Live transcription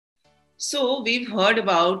So we've heard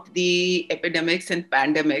about the epidemics and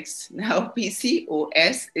pandemics. Now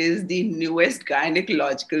PCOS is the newest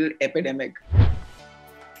gynecological epidemic.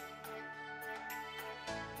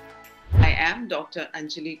 I am Dr.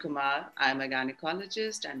 Anjali Kumar. I'm a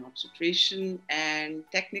gynecologist and obstetrician, and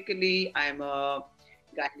technically I'm a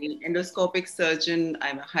endoscopic surgeon.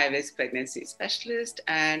 I'm a high-risk pregnancy specialist,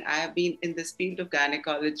 and I have been in this field of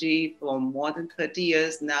gynecology for more than 30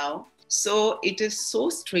 years now. So it is so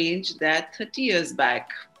strange that 30 years back,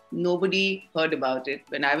 nobody heard about it.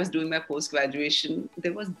 When I was doing my post-graduation,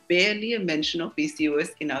 there was barely a mention of PCOS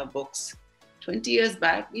in our books. 20 years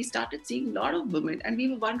back, we started seeing a lot of women and we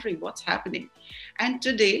were wondering what's happening. And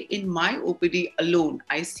today, in my OPD alone,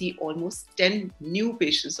 I see almost 10 new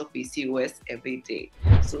patients of PCOS every day.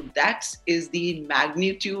 So that is the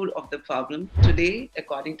magnitude of the problem. Today,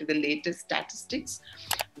 according to the latest statistics,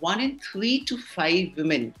 1 in 3 to 5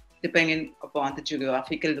 women, depending upon the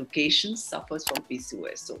geographical location, suffers from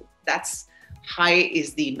PCOS. So that's high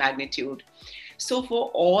is the magnitude. So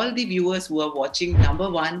for all the viewers who are watching, number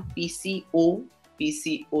one, PCO,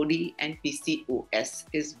 PCOD and PCOS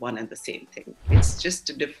is one and the same thing. It's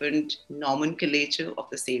just a different nomenclature of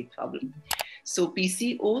the same problem. So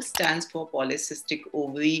PCO stands for polycystic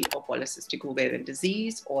ovary or polycystic ovarian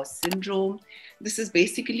disease or syndrome. This is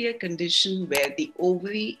basically a condition where the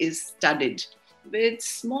ovary is studded with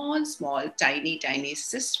small, tiny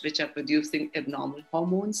cysts which are producing abnormal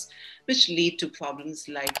hormones, which lead to problems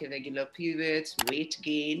like irregular periods, weight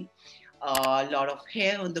gain, a lot of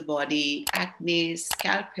hair on the body, acne,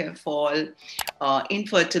 scalp hair fall,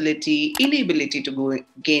 infertility, inability to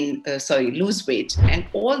lose weight. And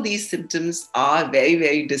all these symptoms are very,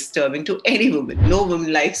 very disturbing to any woman. No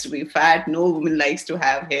woman likes to be fat. No woman likes to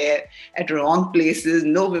have hair at wrong places.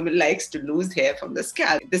 No woman likes to lose hair from the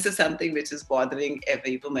scalp. This is something which is bothering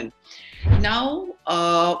every woman. Now,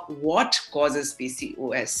 what causes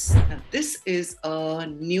PCOS? Now, this is a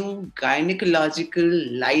new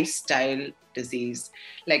gynecological lifestyle disease.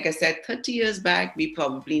 Like I said, 30 years back, we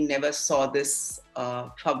probably never saw this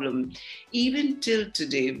problem. Even till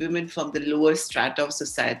today, women from the lower strata of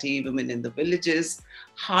society, women in the villages,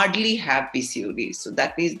 hardly have PCOD. So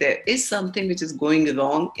that means there is something which is going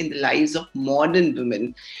wrong in the lives of modern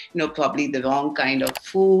women. Probably the wrong kind of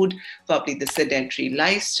food, probably the sedentary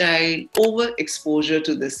lifestyle, overexposure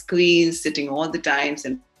to the screens, sitting all the times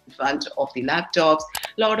in front of the laptops,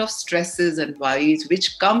 a lot of stresses and worries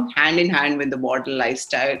which come hand in hand with the modern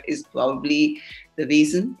lifestyle is probably the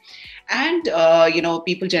reason. And,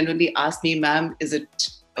 people generally ask me, ma'am, is it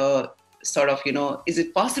is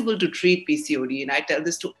it possible to treat PCOD? And I tell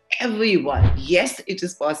this to everyone. Yes, it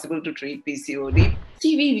is possible to treat PCOD.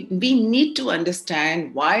 See, we need to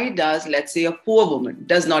understand why does, let's say, a poor woman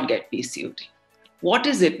does not get PCOD? What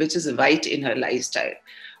is it which is right in her lifestyle?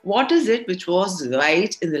 What is it which was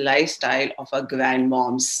right in the lifestyle of our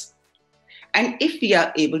grandmoms? And if we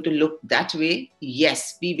are able to look that way,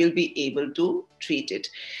 yes, we will be able to treat it.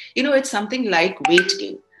 It's something like weight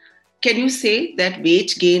gain. Can you say that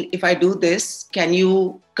weight gain, if I do this, can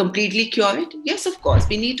you completely cure it? Yes, of course.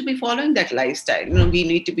 We need to be following that lifestyle. We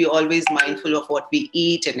need to be always mindful of what we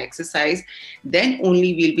eat and exercise. Then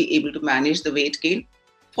only we'll be able to manage the weight gain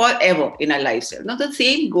forever in our lifestyle. Now, the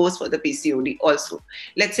same goes for the PCOD also.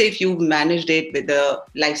 Let's say if you've managed it with the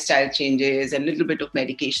lifestyle changes and a little bit of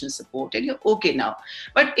medication support and you're okay now.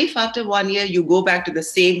 But if after 1 year you go back to the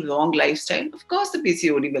same wrong lifestyle, of course the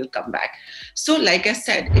PCOD will come back. So like I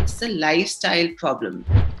said, it's a lifestyle problem.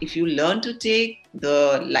 If you learn to take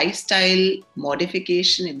the lifestyle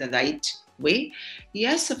modification in the right way,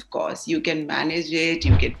 yes, of course, you can manage it,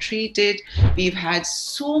 you can treat it. We've had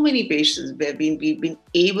so many patients where we've been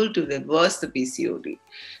able to reverse the PCOD.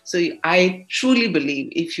 So I truly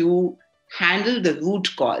believe if you handle the root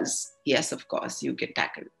cause, yes, of course, you can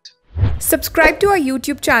tackle it. Subscribe to our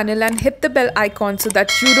YouTube channel and hit the bell icon so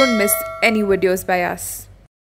that you don't miss any videos by us.